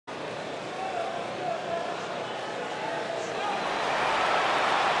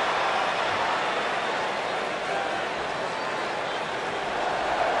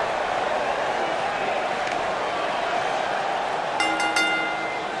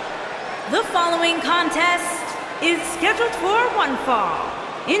The following contest is scheduled for one fall.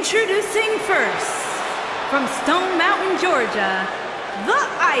 Introducing first, from Stone Mountain, Georgia, The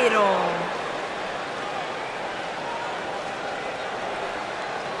Idol.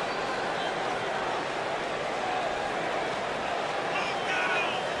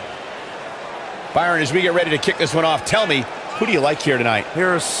 Byron, as we get ready to kick this one off, tell me, who do you like here tonight?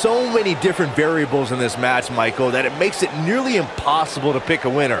 There are so many different variables in this match, Michael, that it makes it nearly impossible to pick a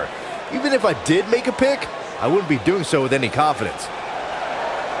winner. Even if I did make a pick, I wouldn't be doing so with any confidence.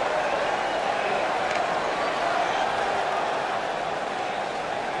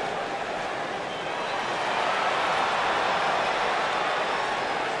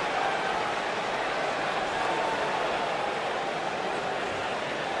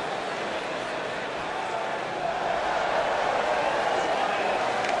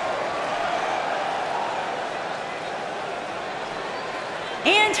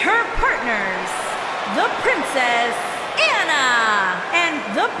 And her partners, the Princess Anna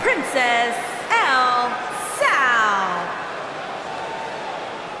and the Princess Elsa.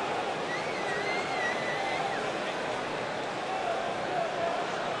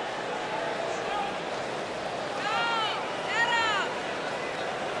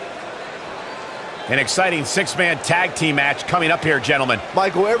 An exciting six-man tag team match coming up here, gentlemen.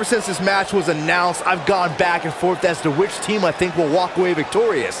 Michael, ever since this match was announced, I've gone back and forth as to which team I think will walk away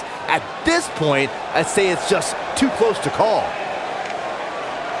victorious. At this point, I'd say it's just too close to call.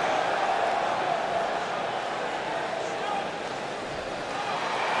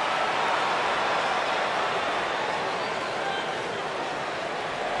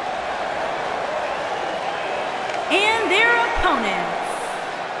 And their opponents,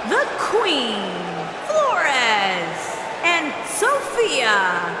 the Queen, Flora, and Sophia,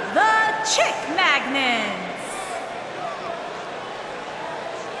 the Chick Magnets.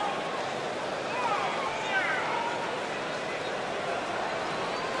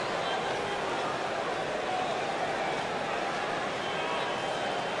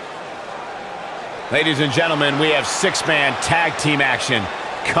 Ladies and gentlemen, we have six-man tag team action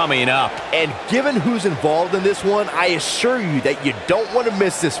coming up. And given who's involved in this one, I assure you that you don't want to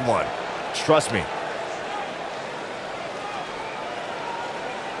miss this one. Trust me.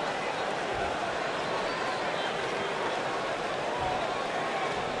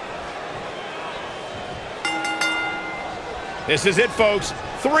 This is it, folks.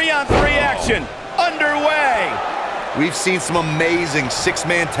 3-on-3 action underway. We've seen some amazing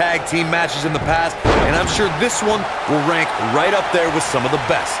six-man tag team matches in the past, and I'm sure this one will rank right up there with some of the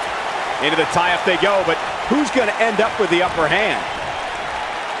best. Into the tie-up they go, but who's going to end up with the upper hand?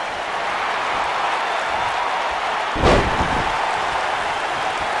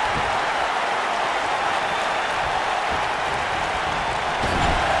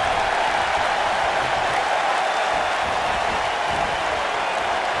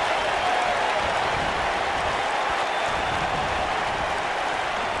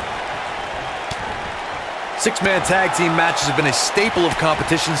 Six-man tag team matches have been a staple of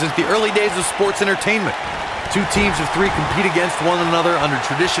competition since the early days of sports entertainment. Two teams of three compete against one another under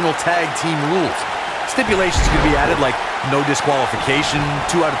traditional tag team rules. Stipulations can be added like no disqualification,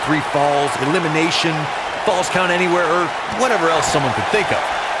 2 out of 3 falls, elimination, falls count anywhere, or whatever else someone could think of.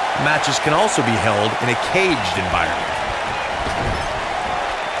 Matches can also be held in a caged environment.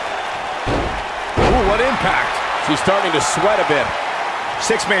 Ooh, what impact. She's starting to sweat a bit.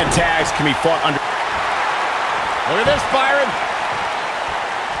 Six-man tags can be fought under... Look at this, Byron.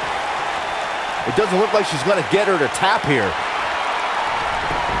 It doesn't look like she's going to get her to tap here.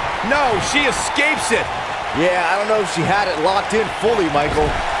 No, she escapes it. Yeah, I don't know if she had it locked in fully, Michael.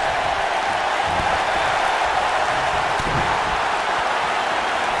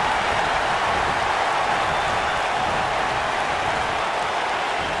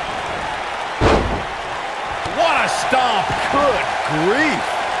 What a stomp. Good grief.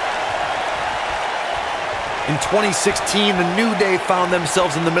 In 2016, the New Day found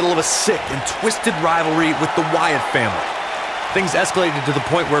themselves in the middle of a sick and twisted rivalry with the Wyatt family. Things escalated to the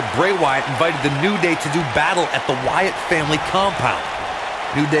point where Bray Wyatt invited the New Day to do battle at the Wyatt family compound.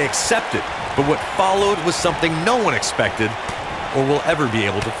 New Day accepted, but what followed was something no one expected or will ever be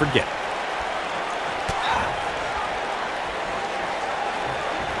able to forget.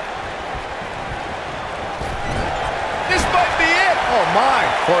 This might be it. Oh, my.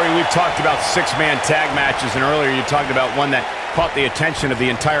 Corey, we've talked about six-man tag matches, and earlier you talked about one that caught the attention of the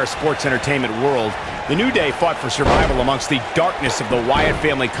entire sports entertainment world. The New Day fought for survival amongst the darkness of the Wyatt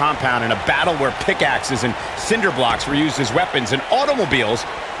family compound in a battle where pickaxes and cinder blocks were used as weapons and automobiles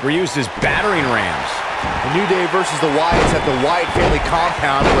were used as battering rams. The New Day versus the Wyatts at the Wyatt family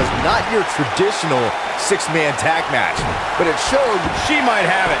compound was not your traditional six-man tag match, but it showed she might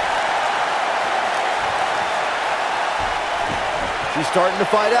have it. She's starting to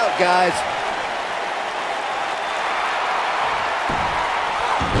fight out, guys.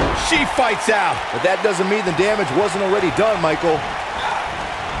 She fights out. But that doesn't mean the damage wasn't already done, Michael.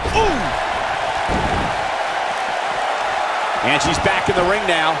 Ooh! And she's back in the ring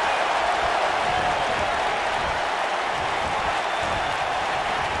now.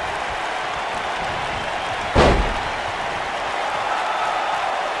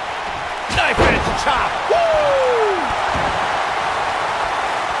 Knife edge chop. Woo!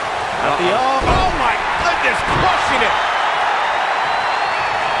 Oh my goodness, crushing it.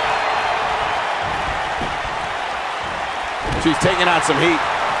 She's taking on some heat.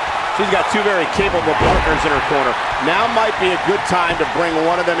 She's got two very capable partners in her corner. Now might be a good time to bring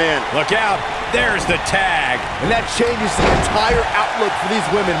one of them in. Look out. There's the tag. And that changes the entire outlook for these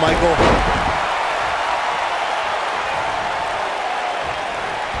women, Michael.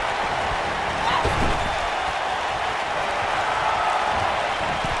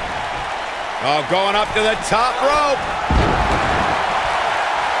 Oh, going up to the top rope.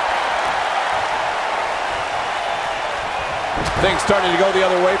 Things starting to go the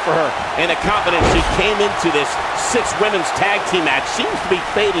other way for her. And the confidence she came into this six women's tag team match seems to be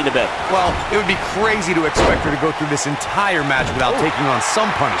fading a bit. Well, it would be crazy to expect her to go through this entire match without taking on some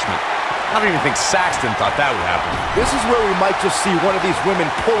punishment. I don't even think Saxton thought that would happen. This is where we might just see one of these women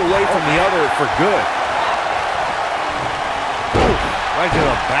pull away from the other for good. Ooh, right to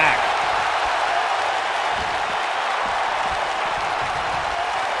the back.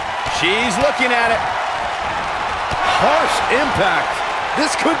 She's looking at it. Harsh impact.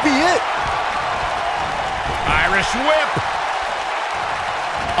 This could be it. Irish whip.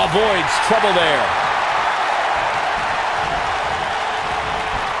 Avoids trouble there.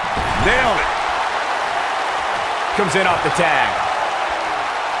 Nailed it. Comes in off the tag.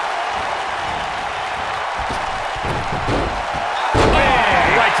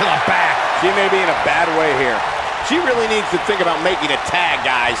 Oh, right to the back. She may be in a bad way here. She really needs to think about making a tag,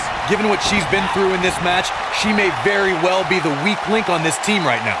 guys. Given what she's been through in this match, she may very well be the weak link on this team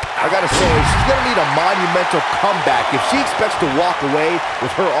right now. I gotta say, she's gonna need a monumental comeback if she expects to walk away with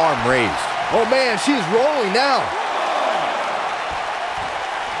her arm raised. Oh man, she's rolling now.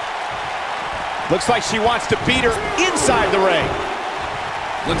 Looks like she wants to beat her inside the ring.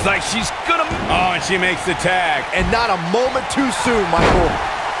 Looks like she's gonna... Oh, and she makes the tag. And not a moment too soon, Michael.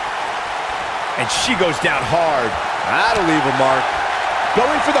 And she goes down hard. That'll leave a mark.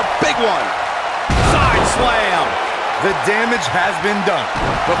 Going for the big one. Side slam. The damage has been done.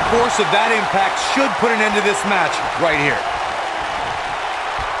 The force of that impact should put an end to this match right here.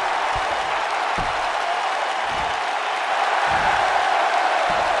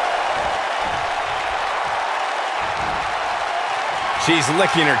 She's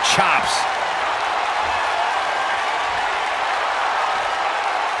licking her chops.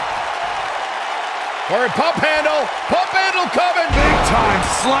 Or a pump handle coming. Big time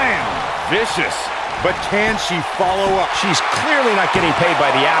slam. Vicious. But can she follow up? She's clearly not getting paid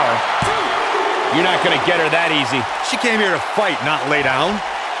by the hour. You're not going to get her that easy. She came here to fight, not lay down.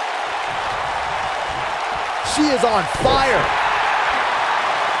 She is on fire.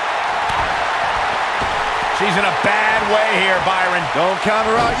 She's in a bad way here, Byron. Don't count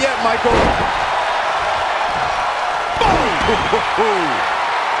her out yet, Michael. Boom!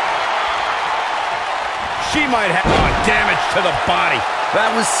 She might have damage to the body.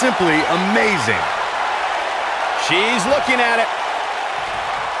 That was simply amazing. She's looking at it.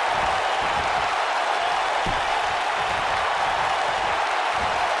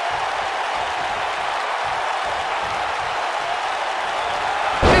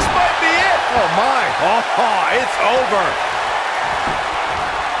 This might be it. Oh, my. Oh, it's over.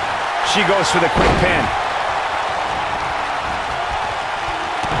 She goes for the quick pin.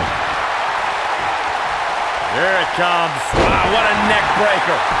 Here it comes. Wow, what a neck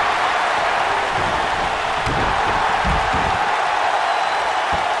breaker.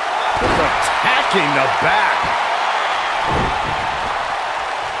 Just attacking the back.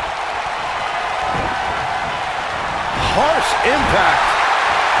 Harsh impact.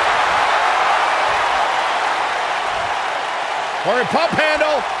 Or a pump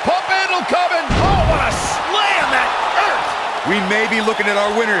handle coming. Oh, what a slam that hurt. We may be looking at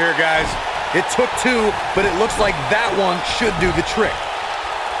our winner here, guys. It took two, but it looks like that one should do the trick.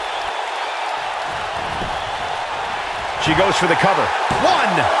 She goes for the cover. 1,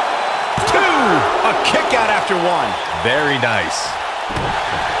 2. A kick out after one. Very nice.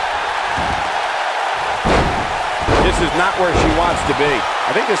 This is not where she wants to be.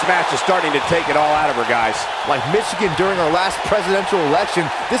 I think this match is starting to take it all out of her, guys. Like Michigan during our last presidential election,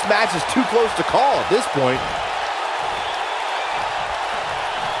 this match is too close to call at this point.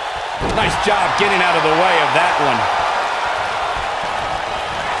 Nice job getting out of the way of that one.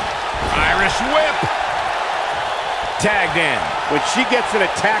 Irish whip. Tagged in. When she gets in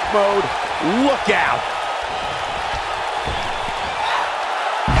attack mode, look out.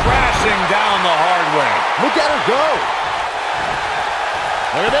 Crashing down the hard way. Look at her go.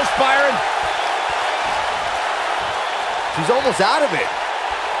 Look at this, Byron. She's almost out of it.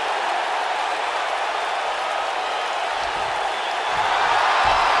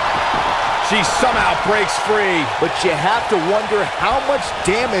 She somehow breaks free. But you have to wonder how much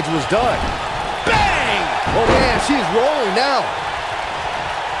damage was done. Bang! Oh man, she's rolling now.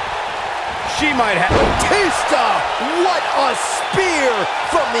 She might have... Batista! What a spear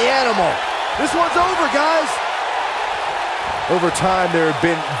from the animal. This one's over, guys. Over time, there have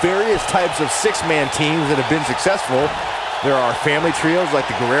been various types of six-man teams that have been successful. There are family trios like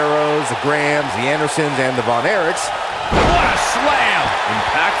the Guerreros, the Grahams, the Andersons, and the Von Erichs. What a slam!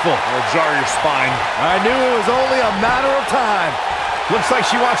 Impactful. It'll jar your spine. I knew it was only a matter of time. Looks like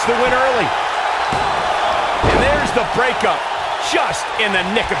she wants to win early. And there's the breakup, just in the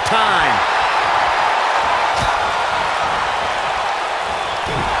nick of time.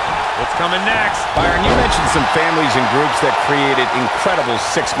 What's coming next? Byron, you mentioned some families and groups that created incredible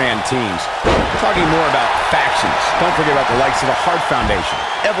six-man teams. Talking more about factions. Don't forget about the likes of the Hart Foundation,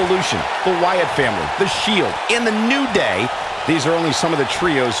 Evolution, the Wyatt family, the Shield, and the New Day. These are only some of the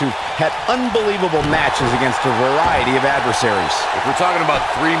trios who had unbelievable matches against a variety of adversaries. If we're talking about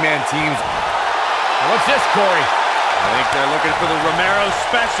three-man teams... What's this, Corey? I think they're looking for the Romero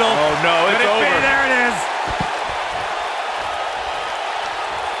special. Oh, no, it's over. There it is.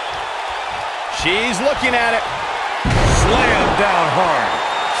 She's looking at it. Slam down hard.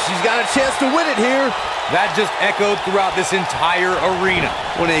 She's got a chance to win it here. That just echoed throughout this entire arena.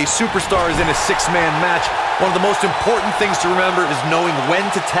 When a superstar is in a six-man match, one of the most important things to remember is knowing when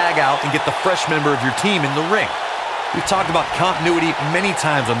to tag out and get the fresh member of your team in the ring. We've talked about continuity many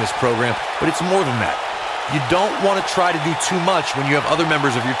times on this program, but it's more than that. You don't want to try to do too much when you have other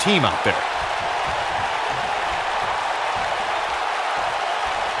members of your team out there.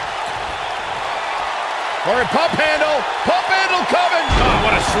 Corey, pump handle coming. Oh,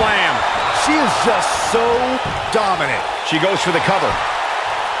 what a slam. She is just so dominant. She goes for the cover.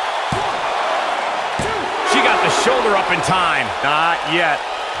 She got the shoulder up in time. Not yet.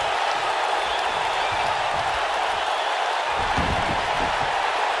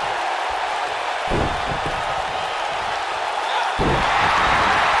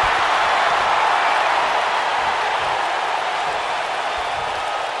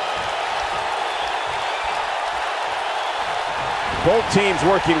 Both teams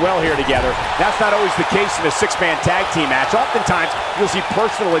working well here together. That's not always the case in a six-man tag team match. Oftentimes, you'll see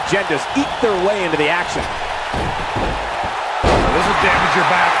personal agendas eat their way into the action. This will damage your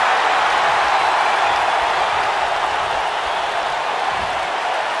back.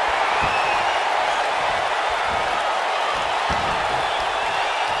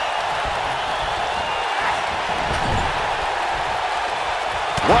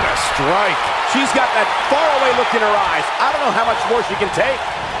 What a strike. She's got that faraway look in her eyes. I don't know how much more she can take.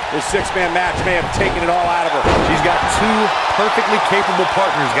 This six-man match may have taken it all out of her. She's got two perfectly capable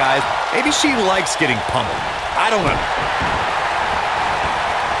partners, guys. Maybe she likes getting pummeled. I don't know.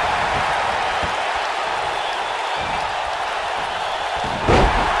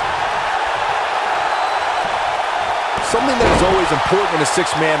 Something that is always important in a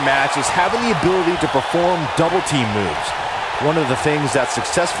six-man match is having the ability to perform double-team moves. One of the things that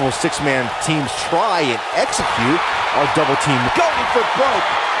successful six-man teams try and execute are double-team. Going for broke.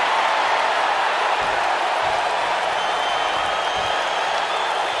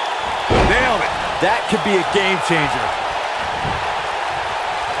 Nailed it. That could be a game changer.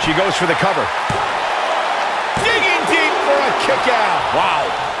 She goes for the cover. Digging deep for a kick out. Wow.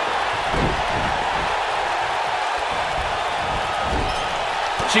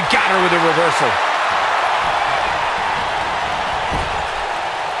 She got her with a reversal.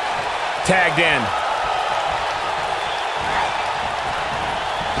 Tagged in.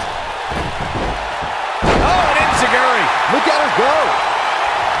 Oh, an enziguri. Look at her go.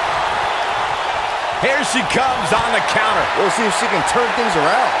 Here she comes on the counter. We'll see if she can turn things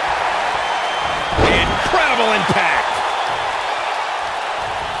around. Incredible impact.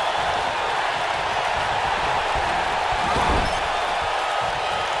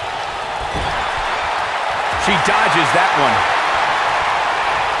 She dodges that one.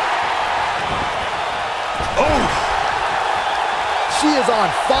 Oh! she is on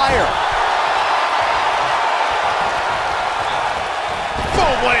fire.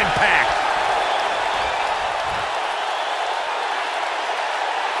 Boom, what impact.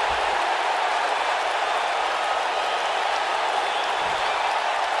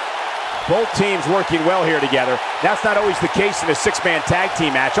 Both teams working well here together. That's not always the case in a six-man tag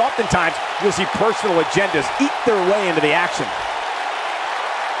team match. Oftentimes, you'll see personal agendas eat their way into the action.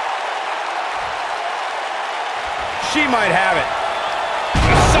 She might have it.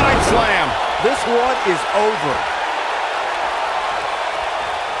 A side slam. This one is over.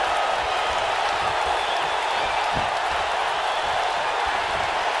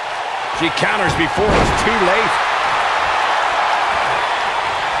 She counters before it's too late.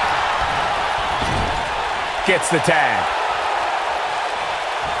 Gets the tag.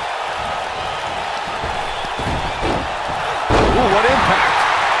 Ooh, what impact.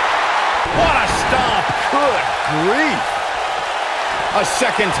 What a stomp. Good grief. A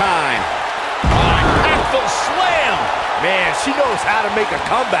second time. Oh, impactful slam. Man, she knows how to make a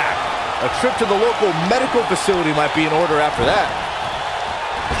comeback. A trip to the local medical facility might be in order after that.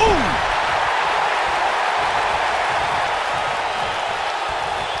 Ooh.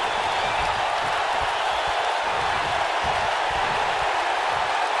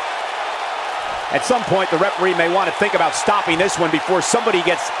 At some point, the referee may want to think about stopping this one before somebody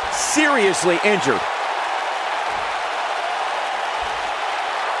gets seriously injured.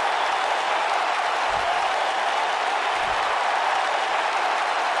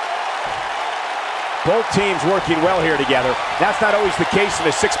 Both teams working well here together. That's not always the case in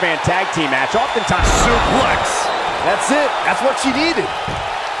a six-man tag team match. Oftentimes, Suplex. That's it. That's what she needed.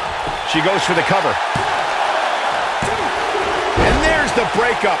 She goes for the cover. And there's the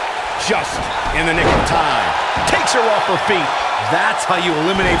breakup. Just in the nick of time. Takes her off her feet. That's how you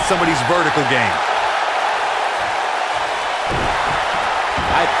eliminate somebody's vertical game.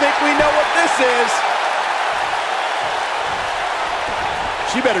 I think we know what this is.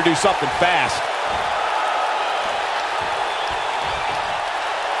 She better do something fast.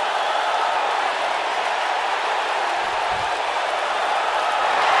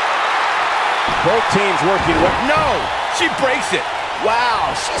 Both teams working well. No! She breaks it.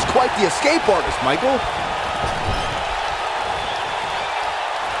 Wow, she's quite the escape artist, Michael.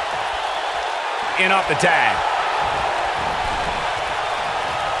 In off the tag.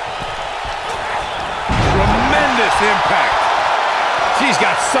 Tremendous impact. She's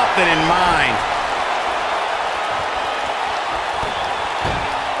got something in mind.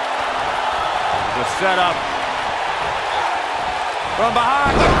 The setup. From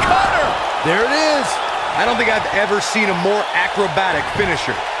behind, the cutter. There it is. I don't think I've ever seen a more acrobatic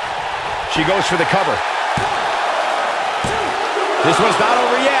finisher. She goes for the cover. This one's not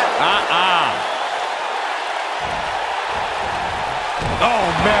over yet. Oh,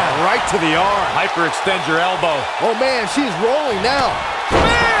 man, right to the arm. Hyperextend your elbow. Oh, man, she's rolling now.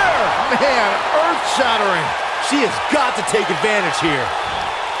 Spear! Man, earth-shattering. She has got to take advantage here.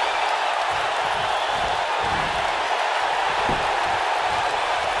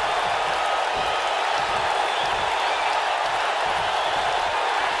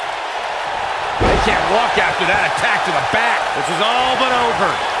 Can't walk after that attack to the back. This is all but over.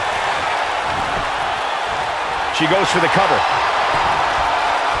 She goes for the cover.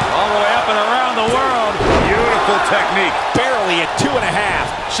 All the way up and around the world. Beautiful technique. Barely at 2.5.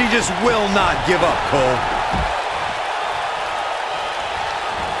 She just will not give up, Cole.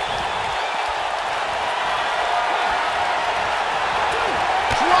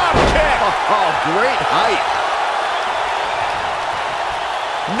 Drop kick. Oh, great height.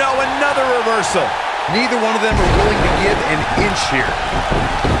 No, another reversal. Neither one of them are willing to give an inch here.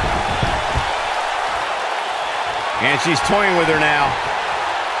 And she's toying with her now.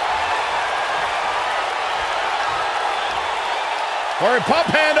 Or a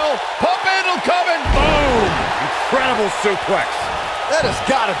pump handle coming. Boom. Incredible suplex. That has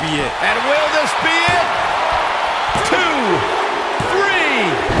got to be it. And will this be it? 2,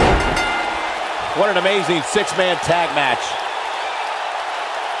 3. What an amazing six-man tag match.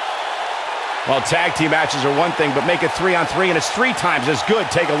 Well, tag team matches are one thing, but make it 3-on-3, and it's 3 times as good.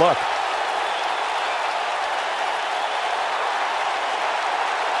 Take a look.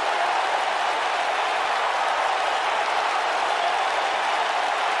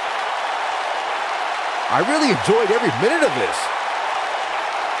 I really enjoyed every minute of this.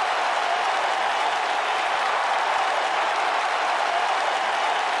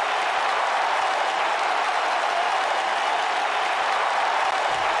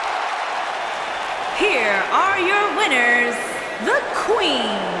 Here are your winners, the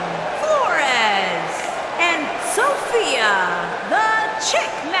Queen, Flores, and Sophia, the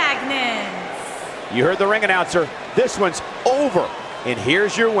Magnus. You heard the ring announcer. This one's over. And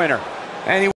here's your winner. And he